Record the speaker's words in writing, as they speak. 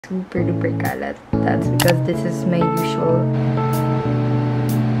super duper kalat. That's because this is my usual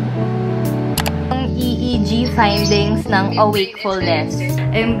EEG findings ng awakefulness.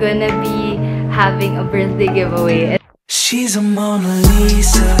 I'm gonna be having a birthday giveaway. She's a Mona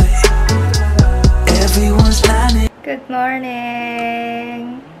Lisa. Everyone's lining. Good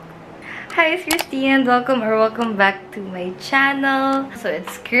morning! Hi, it's Kristine and welcome back to my channel. So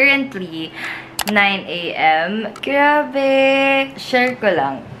it's currently 9 AM. Grabe! Share ko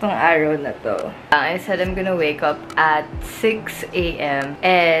lang tong araw na to. I said I'm gonna wake up at 6 AM.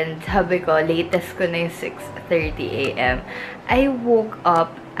 And sabi ko, latest ko na yung 6:30 AM. I woke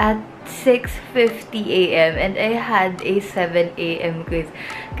up at 6:50 AM and I had a 7 AM quiz.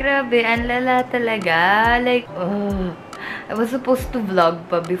 Grabe, ang lala talaga. Like, I was supposed to vlog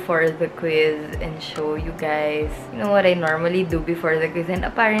pa before the quiz and show you guys, you know what I normally do before the quiz. And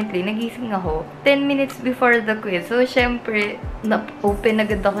apparently, nagising ako 10 minutes before the quiz. So, syempre, open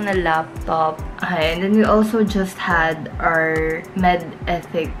agad ako na laptop. Okay, and then we also just had our med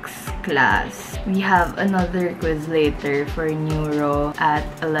ethics class. We have another quiz later for neuro at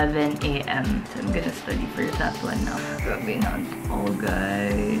 11 AM. So, I'm gonna study for that one now. Grabe na. Oh,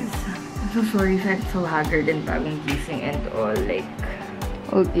 guys. So sorry if I'm so haggard and bagong gising and all, like,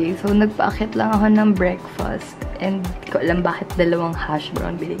 okay, so nagpaakit lang ako ng breakfast and di ko alam bakit dalawang hash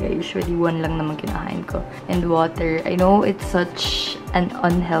brown binigay. Usually one lang naman kinakain ko and water. I know it's such an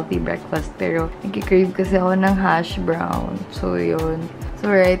unhealthy breakfast pero nagkikrave kasi ako ng hash brown. So yun.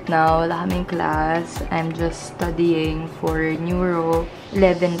 So right now, wala kaming class. I'm just studying for neuro.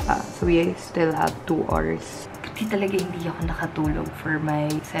 11 pa. So we still have 2 hours. Kasi talaga hindi ako nakatulog for my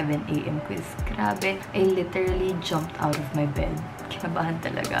 7 AM quiz. Grabe. I literally jumped out of my bed. Kinabahan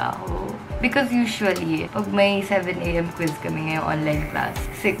talaga ako. Because usually, pag may 7 AM quiz kami ngayong online class,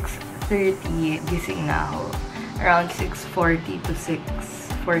 6:30 gising na ako. Around 6:40 to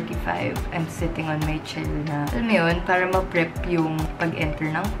 6:45, I'm sitting on my chair na, alam mo yun, para ma-prep yung pag-enter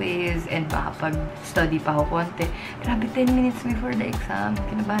ng quiz and makapag-study pa ako konti. Grabe, 10 minutes before the exam.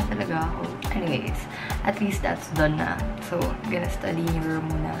 Kinabahan talaga ako. Anyways, at least that's done na. So, I'm gonna study neuro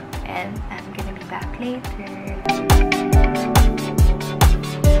muna. And I'm gonna be back later.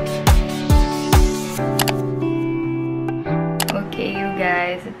 Okay, you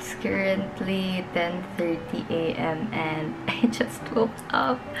guys, it's currently 10:30 AM and I just woke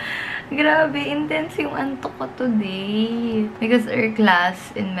up. Grabe, intense yung antok ko today. Because our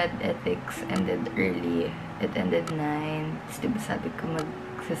class in med ethics ended early. It ended 9. Tapos diba sabi ko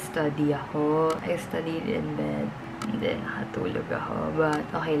mag-study ako. I studied in bed. And then, nakatulog ako. But,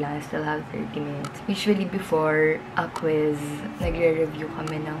 okay lang. I still have 30 minutes. Usually, before a quiz, nagre-review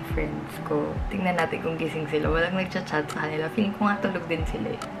kami ng friends ko. Tingnan natin kung gising sila. Walang nagchat-chat sa kanila. Feeling ko nga tulog din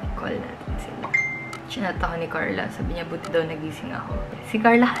sila eh. Call natin sila. Chinat ako ni Carla. Sabi niya, buti daw nagising ako. Si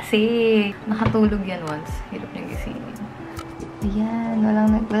Carla kasi, nakatulog yan once. Hirap niya gisingin. Ayan.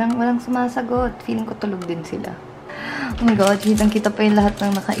 Walang sumasagot. Feeling ko tulog din sila. Oh my god, kitang-kita pa yung lahat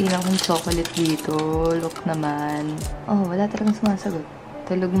ng nakailang kong chocolate dito. Look naman. Oh, wala talagang sumasagot.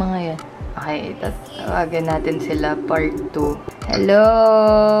 Tulog mga yan. Okay, tawagan natin sila part 2. Hello!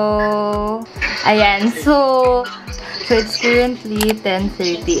 Ayan, so it's currently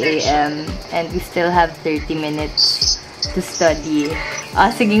 10:30 AM and we still have 30 minutes to study.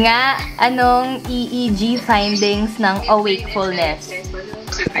 Sige nga, anong EEG findings ng awakefulness?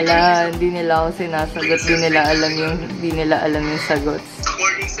 Ala, hindi nila ako sinasagot. Hindi nila alam yung sagot.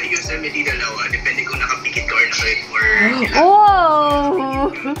 According sa UST MED, dalawa. Depende kung nakapikit ka or naka-or.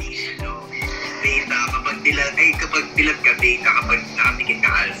 Wow! Beta, kapag dilag ka, beta. Kapag nakapikit ka,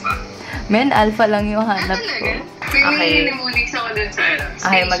 alpha. Men, alpha lang yung hanap ko. Okay.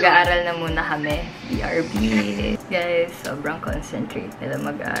 Okay, mag-aaral na muna kami. BRB. Guys, sobrang concentrate nila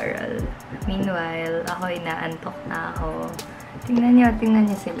mag-aaral. Meanwhile, ako inaantok na ako. Tingnan niyo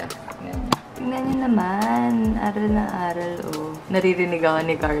sila. Tingnan niyo naman. Aral na aral, oh. Naririnig ako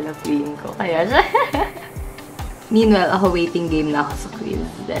ni Carla, feeling ko. Kaya siya. Meanwhile, ako waiting game na ako sa quiz.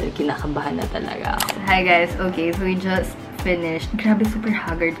 Dahil kinakabahan na talaga ako. Hi guys, okay, so we just finished. Grabe, super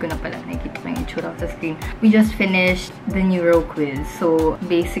haggard ko na pala. Nakikita ko yung itsura sa screen. We just finished the neuro quiz. So,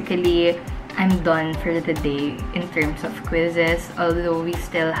 basically, I'm done for the day in terms of quizzes, although we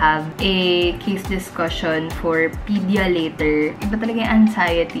still have a case discussion for pedia later. Iba talaga yung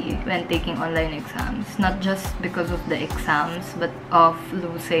anxiety when taking online exams. Not just because of the exams, but of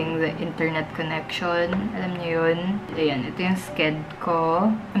losing the internet connection. Alam niyo yun? Ayan, ito yung sked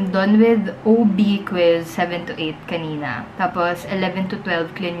ko. I'm done with OB quiz 7 to 8 kanina. Tapos 11 to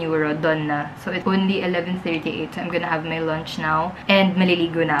 12 clean neuro, done na. So it's only 11:38, so I'm gonna have my lunch now. And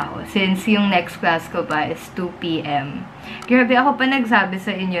maliligo na ako. Since yung yung next class ko pa is 2 p.m. Grabe, ako pa nagsabi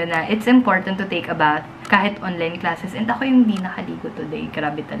sa inyo na it's important to take a bath kahit online classes. And ako yung hindi nakaligo today.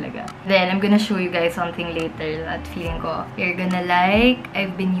 Grabe talaga. Then, I'm gonna show you guys something later that feeling ko you're gonna like.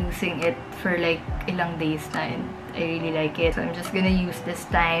 I've been using it for like ilang days na and I really like it. So, I'm just gonna use this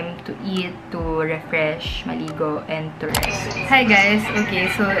time to eat, to refresh, maligo, and to rest. Hi guys! Okay,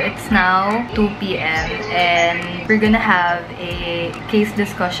 so it's now 2 p.m. and we're gonna have a case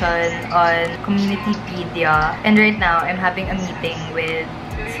discussion on Communitypedia. And right now, I'm having a meeting with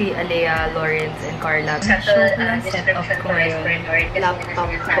si Alea, Lawrence, and Carla. So, lang set up ko ngayon.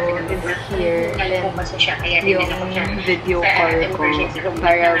 Laptop ko is here. And yung video call ko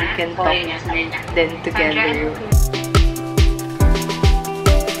para we can talk then together.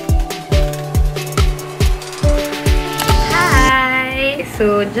 Hi!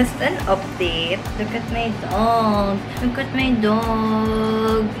 So, just an update. Look at my dog. Look at my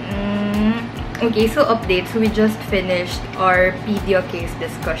dog. Okay, so update. So, we just finished our pedia case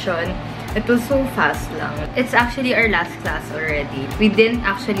discussion. It was so fast lang. It's actually our last class already. We didn't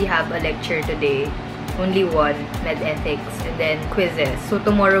actually have a lecture today. Only one, med ethics, and then quizzes. So,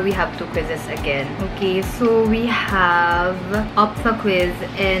 tomorrow we have 2 quizzes again. Okay, so we have Optha quiz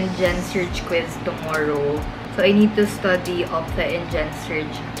and Gen Search quiz tomorrow. So, I need to study Optha and Gen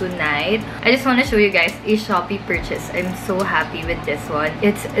Search tonight. I just want to show you guys a Shopee purchase. I'm so happy with this one.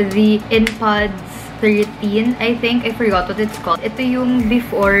 It's the Inpods 13, I think. I forgot what it's called. Ito yung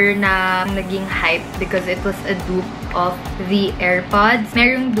before na naging hype because it was a dupe of the AirPods.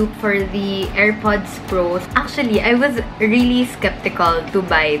 Merong dupe for the AirPods Pro. Actually, I was really skeptical to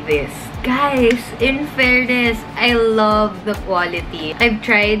buy this. Guys, in fairness, I love the quality. I've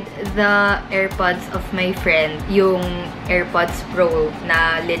tried the AirPods of my friend, yung AirPods Pro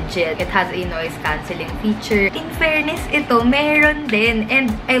na legit. It has a noise cancelling feature. In fairness, ito meron din.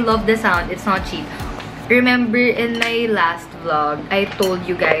 And I love the sound. It's not cheap. Remember in my last vlog, I told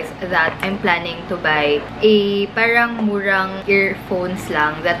you guys that I'm planning to buy a parang murang earphones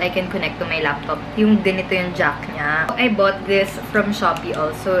lang that I can connect to my laptop. Yung ganito yung jack niya. I bought this from Shopee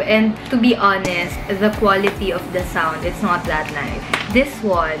also. And to be honest, the quality of the sound, it's not that nice. This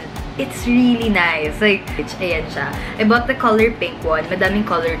one, it's really nice. Like, ayan siya. I bought the color pink one. Madaming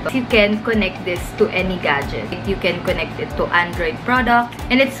color to. You can connect this to any gadget. You can connect it to Android products.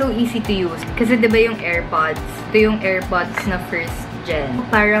 And it's so easy to use. Kasi diba yung AirPods? Ito yung AirPods na first gen.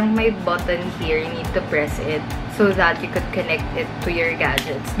 Parang may button here. You need to press it so that you could connect it to your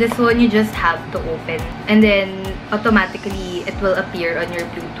gadgets. This one, you just have to open. And then, automatically, it will appear on your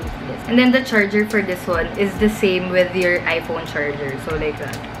Bluetooth list. And then, the charger for this one is the same with your iPhone charger. So, like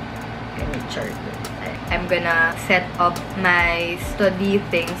that. I'm gonna set up my study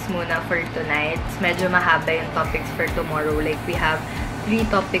things muna for tonight. Medyo mahaba yung topics for tomorrow. Like, we have 3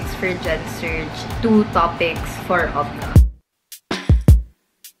 topics for Gen Search, 2 topics for Optha.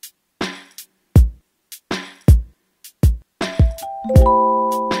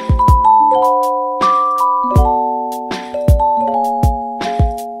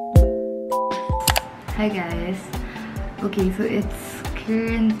 Hi guys. Okay, so it's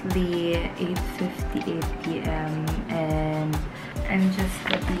currently 8:58 p.m. and I'm just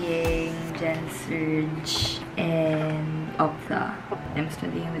studying Gen Search and Optha. I'm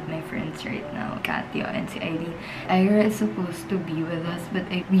studying with my friends right now, Katya and si Eileen. Ira is supposed to be with us, but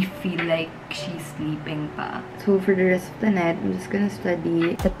we feel like she's sleeping pa. So for the rest of the night, I'm just gonna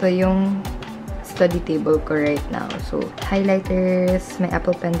study. Ito yung study table ko right now. So highlighters, my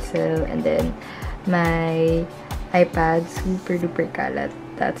Apple Pencil, and then my iPad, super duper kalat.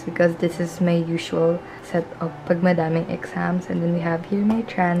 That's because this is my usual setup pag madaming exams. And then we have here my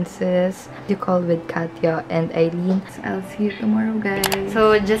trances, you call with Katya and Eileen. So I'll see you tomorrow, guys.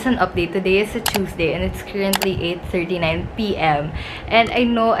 So just an update. Today is a Tuesday and it's currently 8:39 p.m. And I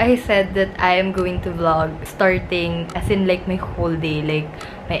know I said that I am going to vlog starting as in like my whole day, like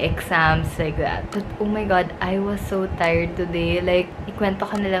my exams, like that. But oh my god, I was so tired today. Like, ikwento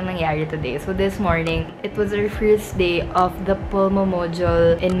ko na lang nangyari today. So this morning, it was our first day of the Pulmo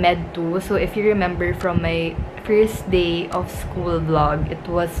module in Med 2. So if you remember from my first day of school vlog, it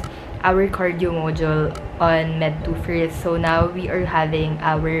was our cardio module on Med 2 first. So now we are having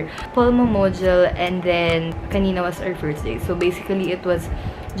our Pulmo module, and then kanina was our first day. So basically, it was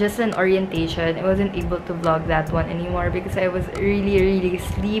just an orientation. I wasn't able to vlog that one anymore because I was really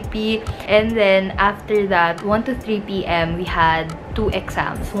sleepy. And then after that, 1 to 3 p.m. we had 2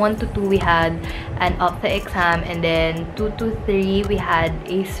 exams. 1 to 2 we had an ophtha exam, and then 2 to 3 we had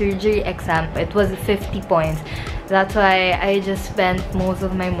a surgery exam. It was 50 points. That's why I just spent most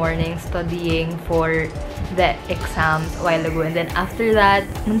of my morning studying for the exams a while ago. And then after that,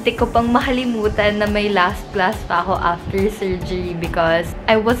 muntik ko pang makalimutan na may last class pa ako after surgery because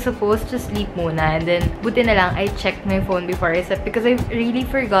I was supposed to sleep muna. And then, buti na lang, I checked my phone before I slept because I really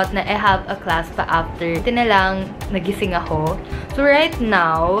forgot na I have a class pa after. Buti na lang, nagising ako. So right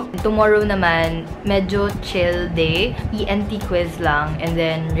now, tomorrow naman, medyo chill day. ENT quiz lang and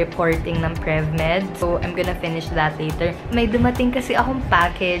then reporting ng premed. So I'm gonna finish that later. May dumating kasi akong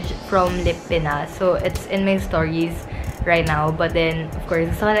package from Philippine. So it's in my stories right now, but then of course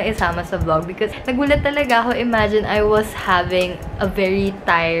gusto ko na isama sa vlog because nagulat talaga ako. Imagine I was having a very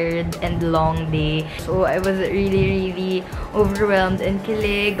tired and long day, so I was really overwhelmed and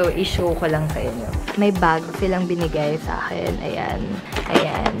kilig. So i-show ko lang sa inyo. May bag silang binigay sa akin. Ayan,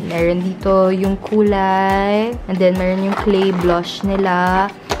 meron dito yung kulay, and then meron yung clay blush nila,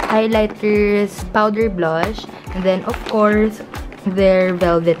 highlighters, powder blush, and then of course their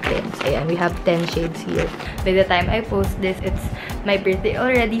velvet tints. Ayan, we have 10 shades here. By the time I post this, it's my birthday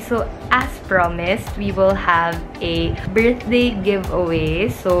already. So, as promised, we will have a birthday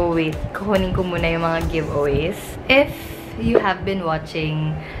giveaway. So, wait, kukunin ko muna yung mga giveaways. If you have been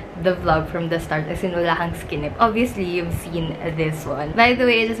watching the vlog from the start, as in wala kang skinip, obviously you've seen this one. By the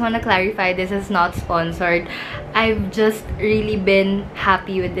way, I just want to clarify, this is not sponsored. I've just really been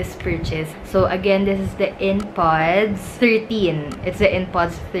happy with this purchase. So again, this is the Inpods 13. It's the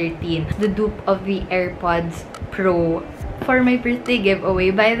Inpods 13, the dupe of the AirPods Pro for my birthday giveaway.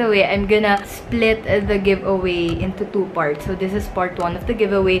 By the way, I'm gonna split the giveaway into 2 parts. So this is part 1 of the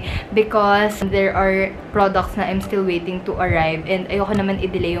giveaway because there are products na I'm still waiting to arrive and ayoko naman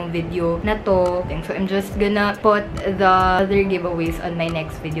i-delay yung video na to. So I'm just gonna put the other giveaways on my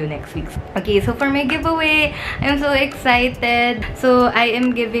next video next week. Okay, so for my giveaway, I'm so excited. So I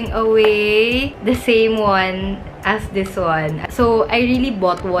am giving away the same one as this one. So, I really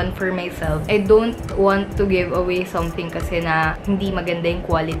bought one for myself. I don't want to give away something kasi na hindi maganda yung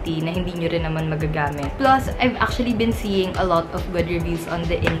quality, na hindi nyo rin naman magagamit. Plus, I've actually been seeing a lot of good reviews on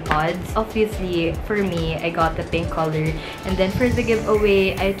the Inpods. Obviously, for me, I got the pink color. And then for the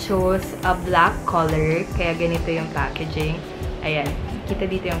giveaway, I chose a black color. Kaya ganito yung packaging. Ayan. Kita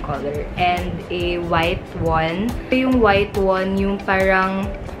dito yung color. And a white one. Yung white one, yung parang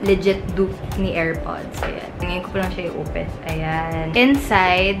legit dupe ni AirPods. Ayan. Ngayon ko pa lang siya i-open. Ayan.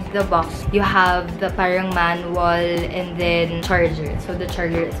 Inside the box, you have the parang manual and then charger. So, the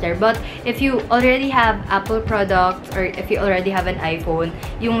charger is there. But, if you already have Apple products or if you already have an iPhone,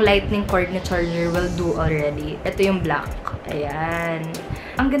 yung lightning cord na charger will do already. Ito yung black. Ayan.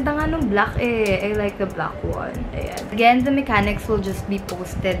 Ang ganda nga nung black eh. I like the black one. Ayan. Again, the mechanics will just be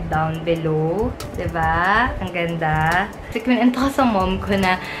posted down below. Diba? Ang ganda. Kasi kunento ko sa mom ko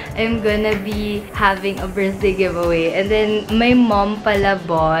na I'm gonna be having a birthday giveaway. And then, my mom pala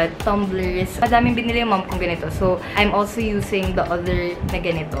bought tumblers. Madaming binili yung mom kong ganito. So, I'm also using the other na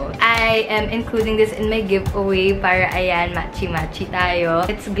ganito. I am including this in my giveaway para ayan, matchy-matchy tayo.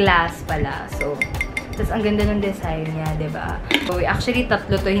 It's glass pala. So, tapos, ang ganda ng design niya, diba? So, actually, 3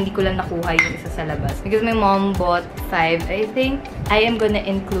 to. Hindi ko lang nakuha yung isa sa labas. Because my mom bought 5, I think. I am gonna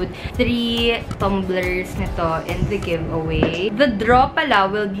include 3 tumblers nito in the giveaway. The draw pala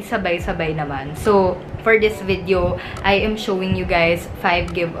will be sabay-sabay naman. So, for this video, I am showing you guys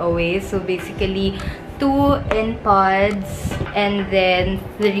 5 giveaways. So, basically, 2 Inpods and then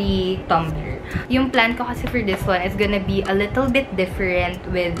 3 tumblers. Yung plan ko kasi for this one is gonna be a little bit different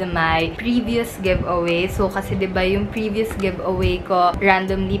with my previous giveaway. So, kasi diba yung previous giveaway ko,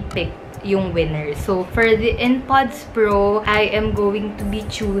 randomly picked yung winner. So, for the Inpods Pro, I am going to be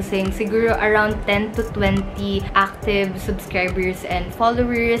choosing siguro around 10 to 20 active subscribers and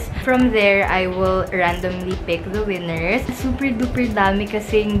followers. From there, I will randomly pick the winners. Super duper dami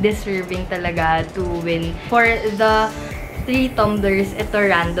kasing deserving talaga to win. For the 3 tumblers, ito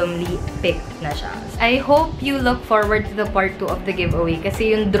randomly picked na siya. I hope you look forward to the part 2 of the giveaway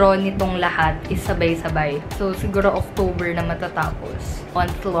kasi yung draw nitong lahat is sabay-sabay. So, siguro October na matatapos.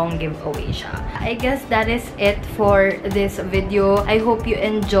 Month-long giveaway siya. I guess that is it for this video. I hope you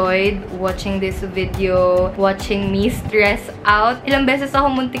enjoyed watching this video, watching me stress out. Ilang beses ako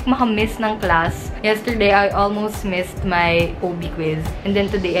muntik makamiss ng class. Yesterday, I almost missed my OB quiz. And then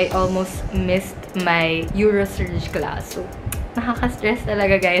today, I almost missed my Eurosurge class. So, Nakaka-stress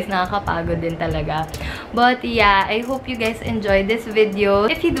talaga, guys. Nakakapagod din talaga. But yeah, I hope you guys enjoyed this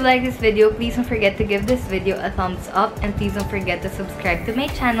video. If you do like this video, please don't forget to give this video a thumbs up. And please don't forget to subscribe to my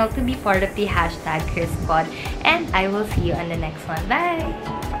channel to be part of the #ChristPod. And I will see you on the next one. Bye!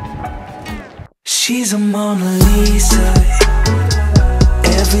 She's a Mona Lisa.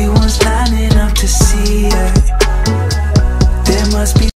 Everyone's lining up to see her. There must be